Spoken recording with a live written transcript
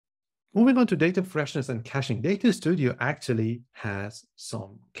Moving on to data freshness and caching, Data Studio actually has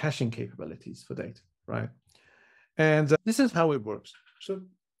some caching capabilities for data, right? And this is how it works. So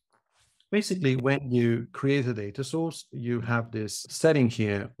basically, when you create a data source, you have this setting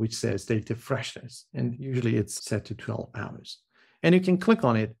here which says data freshness, and usually it's set to 12 hours. And you can click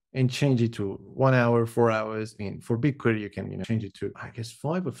on it and change it to 1 hour, 4 hours. I mean, for BigQuery, you can change it to, I guess,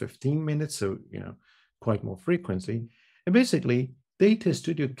 5 or 15 minutes, so quite more frequently. And basically, Data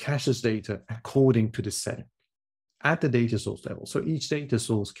Studio caches data according to the setting at the data source level. So each data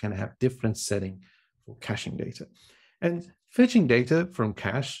source can have different setting for caching data. And fetching data from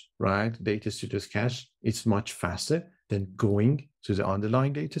cache, right, Data Studio's cache, it's much faster than going to the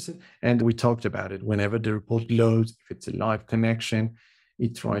underlying dataset. And we talked about it. Whenever the report loads, if it's a live connection,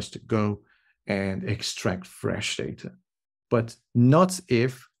 it tries to go and extract fresh data, but not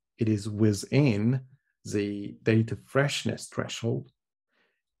if it is within the data freshness threshold,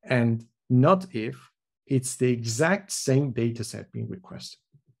 and not if it's the exact same data set being requested.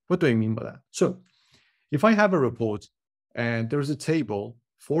 What do I mean by that? So if I have a report and there's a table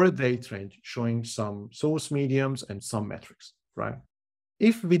for a date range showing some source mediums and some metrics, right?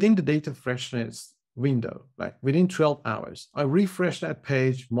 If within the data freshness window, like within 12 hours, I refresh that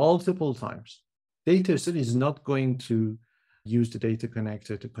page multiple times, Data Studio is not going to use the data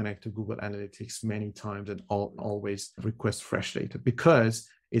connector to connect to Google Analytics many times and always request fresh data, because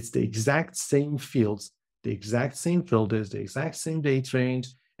it's the exact same fields, the exact same filters, the exact same date range,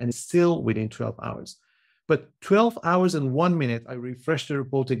 and it's still within 12 hours. But 12 hours and 1 minute, I refresh the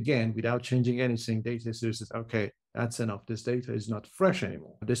report again without changing anything. Data Studio says, okay, that's enough. This data is not fresh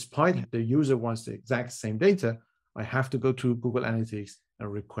anymore. Despite the user wants the exact same data, I have to go to Google Analytics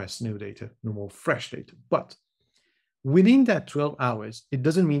and request new data, no more fresh data. But within that 12 hours, it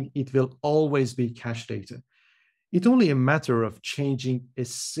doesn't mean it will always be cached data. It's only a matter of changing a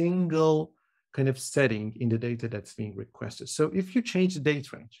single kind of setting in the data that's being requested. So if you change the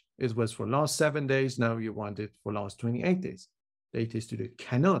date range, it was for last 7 days, now you want it for last 28 days. Data Studio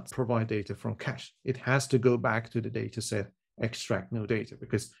cannot provide data from cache. It has to go back to the data set, extract new data,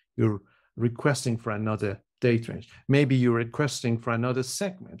 because you're requesting for another date range. Maybe you're requesting for another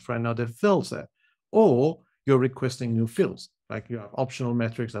segment, for another filter, or you're requesting new fields, like you have optional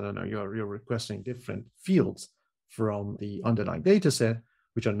metrics. I don't know, you're requesting different fields from the underlying data set,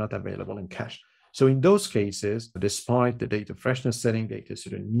 which are not available in cache. So in those cases, despite the data freshness setting, Data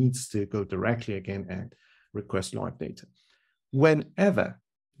Studio needs to go directly again and request live data. Whenever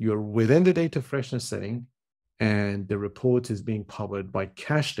you're within the data freshness setting and the report is being powered by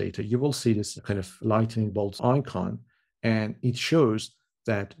cache data, you will see this kind of lightning bolt icon, and it shows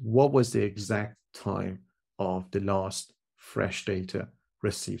that what was the exact time of the last fresh data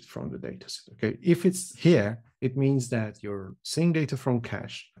received from the dataset. Okay, if it's here, it means that you're seeing data from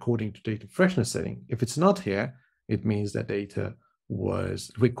cache according to data freshness setting. If it's not here, it means that data was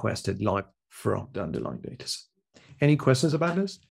requested live from the underlying dataset. Any questions about this?